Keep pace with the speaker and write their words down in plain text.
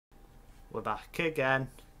We're back again.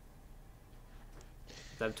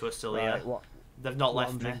 Them two are still Right, here. what They've not what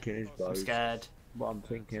left I'm me. thinking is, I'm boys, scared. what I'm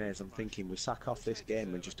thinking we sack off this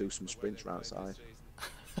game and just do some sprints round outside.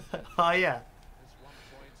 Oh yeah.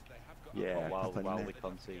 Yeah, while proper, we neck,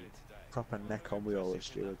 concede. proper neck on with all the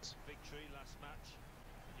stewards.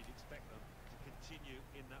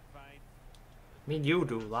 I mean, you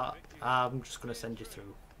do that. I'm just gonna send you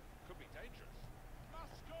through.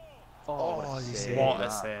 Oh, what a save!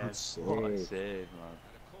 Good save. What a save, man.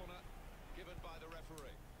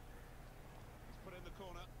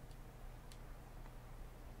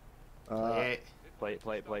 Play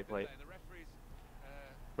it.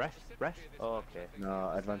 Ref? Oh, okay.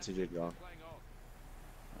 No, advantage had gone.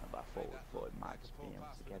 But I thought it might just be able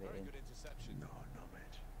to get it in. No,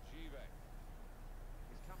 mate.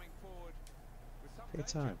 Take your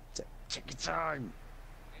time. Take your time.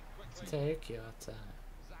 Take your time.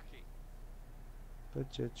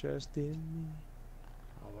 Put your trust in me.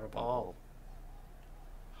 Oh, what a ball.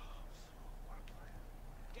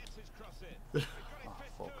 Oh,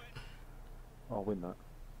 fuck. I'll win that.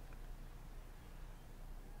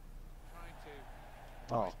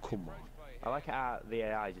 Oh, come on. I like how the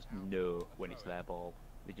AI just know when it's their ball.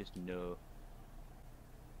 They just know.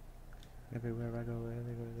 Everywhere I go,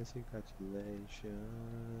 they say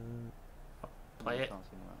congratulations. Play it. Can't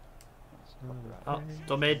see that. Oh,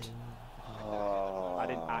 dumb mid. Oh. I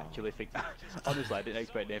didn't actually think that. Honestly, I didn't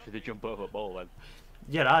expect Nathan to jump over a ball then.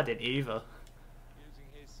 Yeah, I didn't either.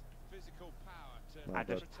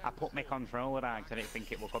 I put my controller down 'cause I didn't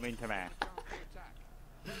think it would come into me.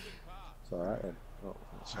 It's alright then. Oh,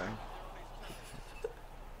 that's fine.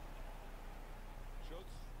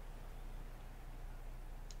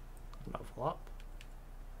 Overlap.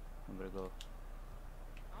 I'm gonna go.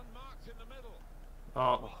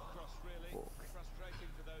 Oh.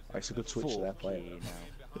 Oh, it's a good switch there, play.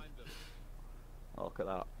 Oh, look at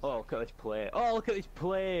that. Oh, look at this play. Oh, look at this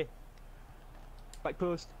play. Back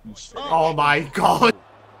post. Oh my god.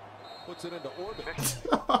 Puts it into orbit.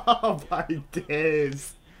 Oh my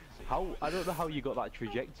days. How? I don't know how you got that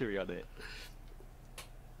trajectory on it.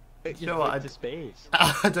 You know what? To space.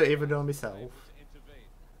 I don't even know myself.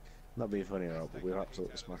 Not being funny, Rob, but we're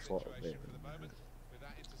absolutely smashed lot of it.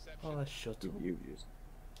 Oh, shut up. You use.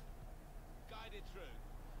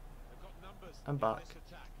 I'm back.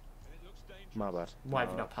 My bad. Why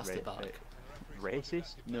have you not passed it back?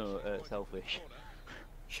 Racist? No, selfish.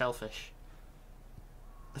 Shellfish.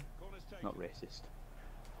 Not racist.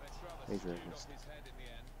 He's racist.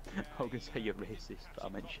 I was gonna say you're racist, but I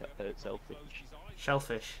meant selfish.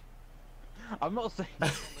 Shellfish. I'm not saying.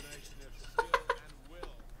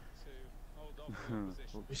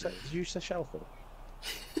 Did you say shellfish?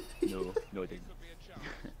 No, I didn't.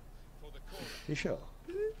 You sure?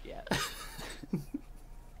 Yeah.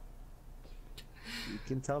 You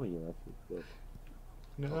can tell me you know.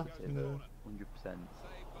 No, no. 100%.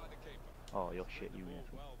 Oh, you're shit, you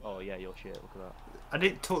Nathan. Oh yeah, you're shit. Look at that. I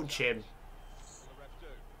didn't touch him.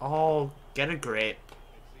 Oh, get a grip.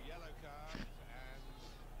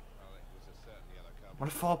 What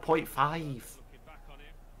a 4.5.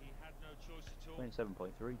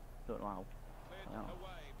 27.3. Don't know how.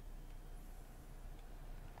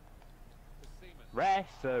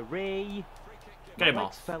 Referee. Get him My off.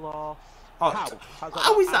 legs fell off. Oh,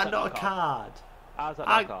 How is that not a card? How's that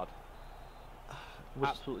not a card? Which-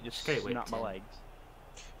 Absolutely just Straight snapped my whipped in. legs.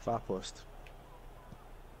 Far post.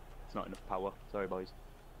 It's not enough power. Sorry, boys.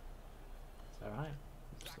 It's alright.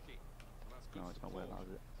 No, it's not worth that,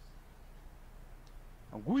 is it?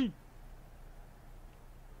 And we.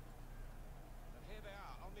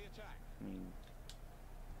 I mean,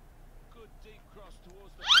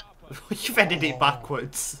 You've ended it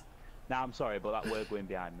backwards. nah, I'm sorry, but that word going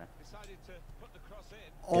behind me.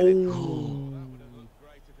 Oh.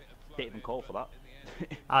 Didn't even call for that.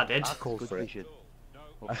 I did. I called Good for it. vision.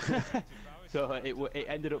 So it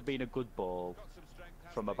ended up being a good ball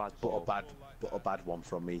from a bad ball. But a bad one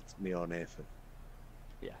from me or Nathan.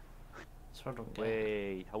 Yeah. So I don't get it.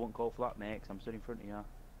 Wait, I won't call for that, mate, 'cause I'm stood in front of you.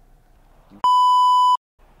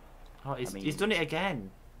 Oh, he's I mean- done it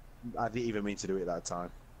again. I didn't even mean to do it that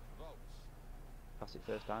time. That's it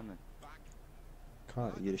first time then.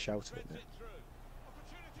 Can't you'd have shouted at me.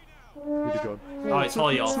 You'd have gone. Oh, it's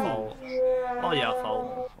all your fault. All your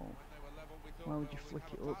fault. Why would you flick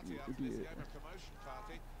it up, you idiot?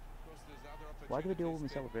 Why do they do all the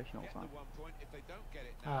celebration all the time?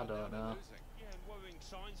 I don't know. Yeah, and worrying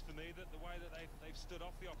signs for me that the way that they've stood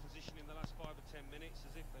off the opposition in the last 5 or 10 minutes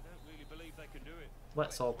as if they don't really believe they can do it.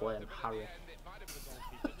 Let's all blame Harry.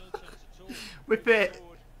 No chance at all. Whip it.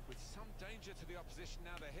 With some danger to the opposition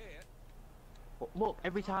now they're here. Look,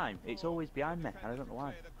 every time it's always behind me. I don't know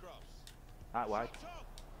why. Out wide.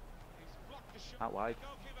 Out wide.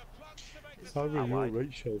 Sorry, Out you're wide.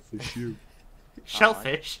 right, shellfish, you.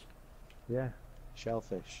 Shellfish. Yeah,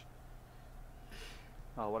 shellfish.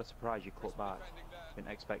 Oh, what a surprise! You cut back. Didn't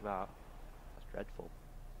expect that. That's dreadful.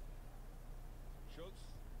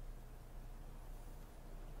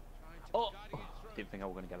 Oh, didn't think I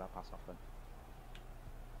was going to get that pass off then.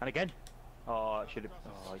 And again. Oh, it should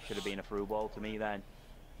have been a through ball to me then.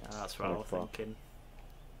 Yeah, that's what I was thinking.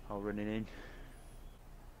 Oh, running in.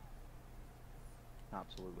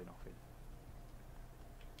 Absolutely nothing.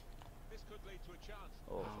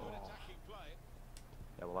 Oh.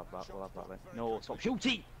 Yeah, we'll have that. We'll have that then. No, stop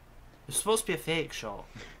shooting! It's supposed to be a fake shot.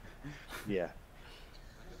 Yeah.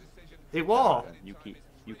 It was. You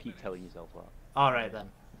keep telling yourself that. All right then.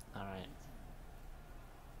 All right.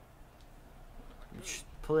 You're just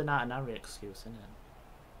pulling out an Harry excuse, isn't it?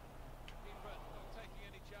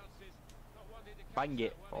 Bang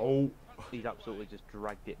it! Oh, he's absolutely just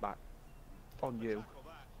dragged it back on you.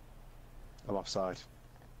 I'm offside.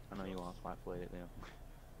 I know you are. I played it there.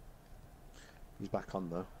 He's back on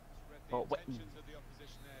though. Oh, wait.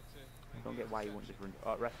 I don't get why you won't just run.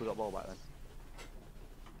 Oh, ref, we got ball back then.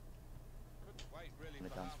 I'm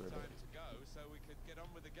gonna dance for a bit.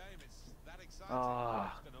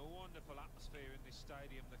 Ah. It's been a wonderful atmosphere in this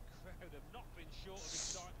stadium. The crowd have not been short of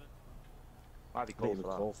excitement. Why have you Didn't even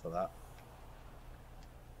called call for for that.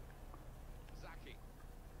 Zaki.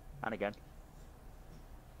 that? And again.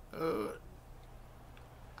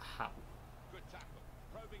 How? Good tackle.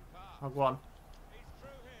 Probing pass. Oh, go on. He's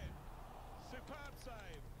through here. Superb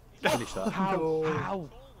save. Finish that. How? No. How?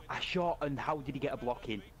 I shot and how did he get a block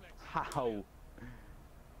in? How?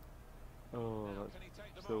 Oh,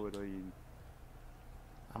 that's so annoying.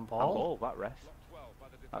 And Ball, ball. that ref. Blocked well by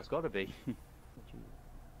the defender. That's gotta be.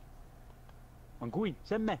 I'm going,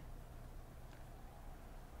 send me.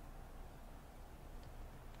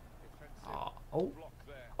 Oh. Oh. Block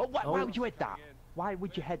there. Oh, why Oh. would you head that? Why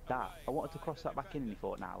would you head that? I wanted to cross that back in and he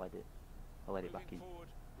thought, nah, I'll let it back in. Moving forward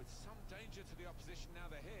with some danger to the opposition now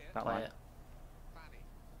they're here. That Play line. it. Fanny.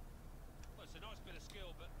 Well, it's a nice bit of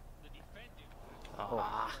skill, but the defending.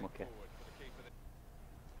 Ah. Okay. Forward for the keeper.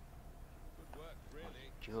 Good work,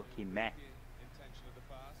 really. Joking, meh. Intention of the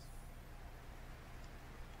pass.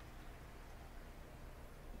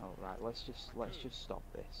 All right, let's just stop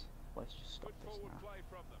this. Let's just stop Good this forward now. play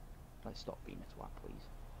from them. Let's stop being a twat, please.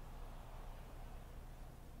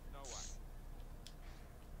 No way.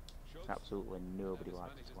 Schultz. Absolutely nobody This likes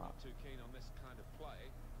a manager's twat. not too keen on this kind of play.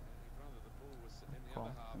 He'd rather the ball was in the Well,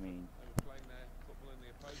 other half. I mean, They were playing their football in the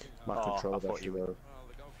opposing half. My Oh, control I thought there, you Hero. Well,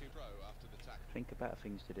 the goalkeeper after the tackle. think of better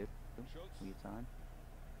things to do with your time.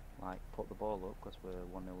 Like put the ball up because we're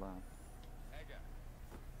 1-0 down. Egger.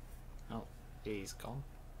 Oh, he's gone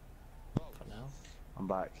for now. I'm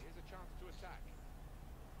back. Here's a chance to attack.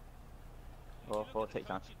 Oh, take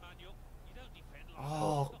time. Coaching manual, you don't defend like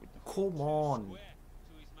Oh, that. come on. Square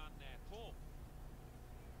to his man there. Paul.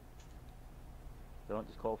 Don't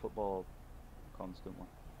just call football constantly.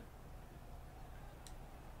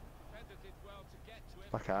 Defender did well to get to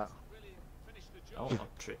it. Back out. Hasn't really finished the Oh, job.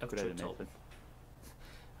 I've Good header, tripped up. Nathan.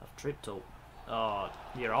 I've tripped up. Oh,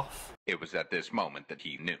 you're off. It was at this moment that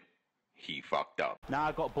he knew. He fucked up. Now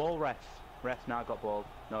I got ball, ref. Ref, now I got ball.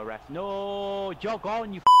 No, ref. No, jog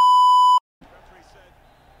on, you. Referee said,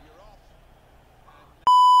 you're off.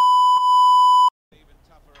 And even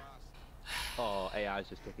tougher ask. Oh, AI's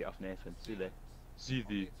just took it off Nathan. See there. See On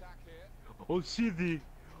the. the attack here. Oh, see the.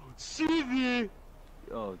 See the.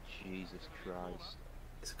 Oh, Jesus Christ.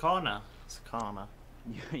 It's a corner. It's a corner.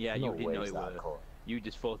 Yeah, No you didn't way know is it that were. caught. You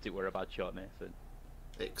just thought it were a bad shot, Nathan.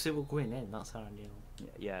 Because it will go in, that's how I knew.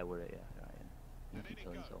 Yeah, we're it, yeah, right, yeah. You keep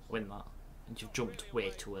telling yourself. Win that. And you've jumped way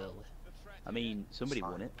too early. The threat I mean, somebody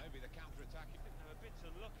won it. maybe the counter attack. A bit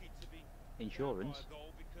unlucky to be Insurance. by a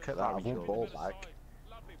goal because Cut that, I Sorry, won ball back.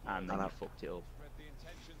 lovely ball. And then And you I- fucked it up. Read the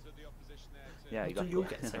intentions of the opposition there too. Yeah, Do exactly. you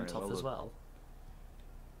get sent off as well?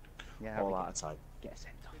 Yeah, All we out get- of time. Get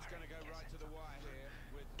sent off. It's going to go Harry, get right to sent the off. wire here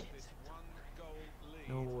with this one goal lead.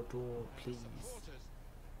 No, don't, please. Supporters,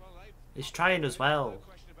 well, they've He's trying as well. no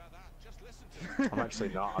question about that. Just listen to them. I'm actually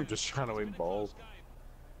not. I'm just trying to win ball. Close game.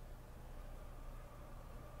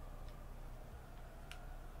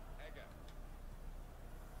 Egger.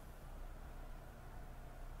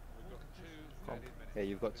 We've got two added minutes. Yeah,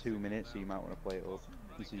 you've got 2 minutes, so you might want to play it up.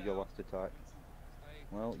 This is your last attack.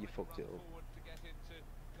 They Well, you fucked it up. forward to get into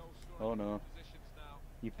goal Oh scoring no. positions now.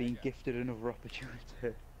 You've been gifted another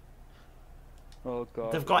opportunity. Oh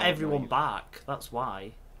god. They've got Oh, no, everyone you- back, that's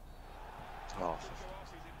why. Oh,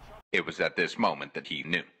 It was at this moment that he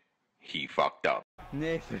knew. He fucked up.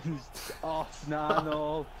 Nathan's off, nah,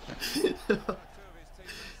 no.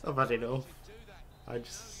 I've had enough.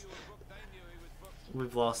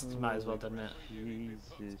 We've lost. Might as well, didn't it?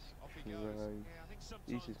 Jesus Christ.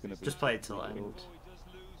 He's just gonna be Just play it till end.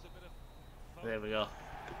 There we go.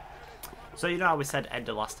 So you know how we said end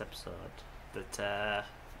of last episode that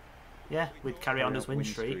yeah, we'd carry on as win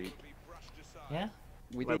streak. Yeah.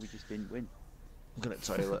 We just didn't win. I'm gonna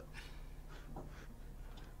toilet.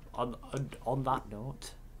 On that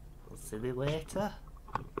note, we'll see you later.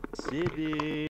 City.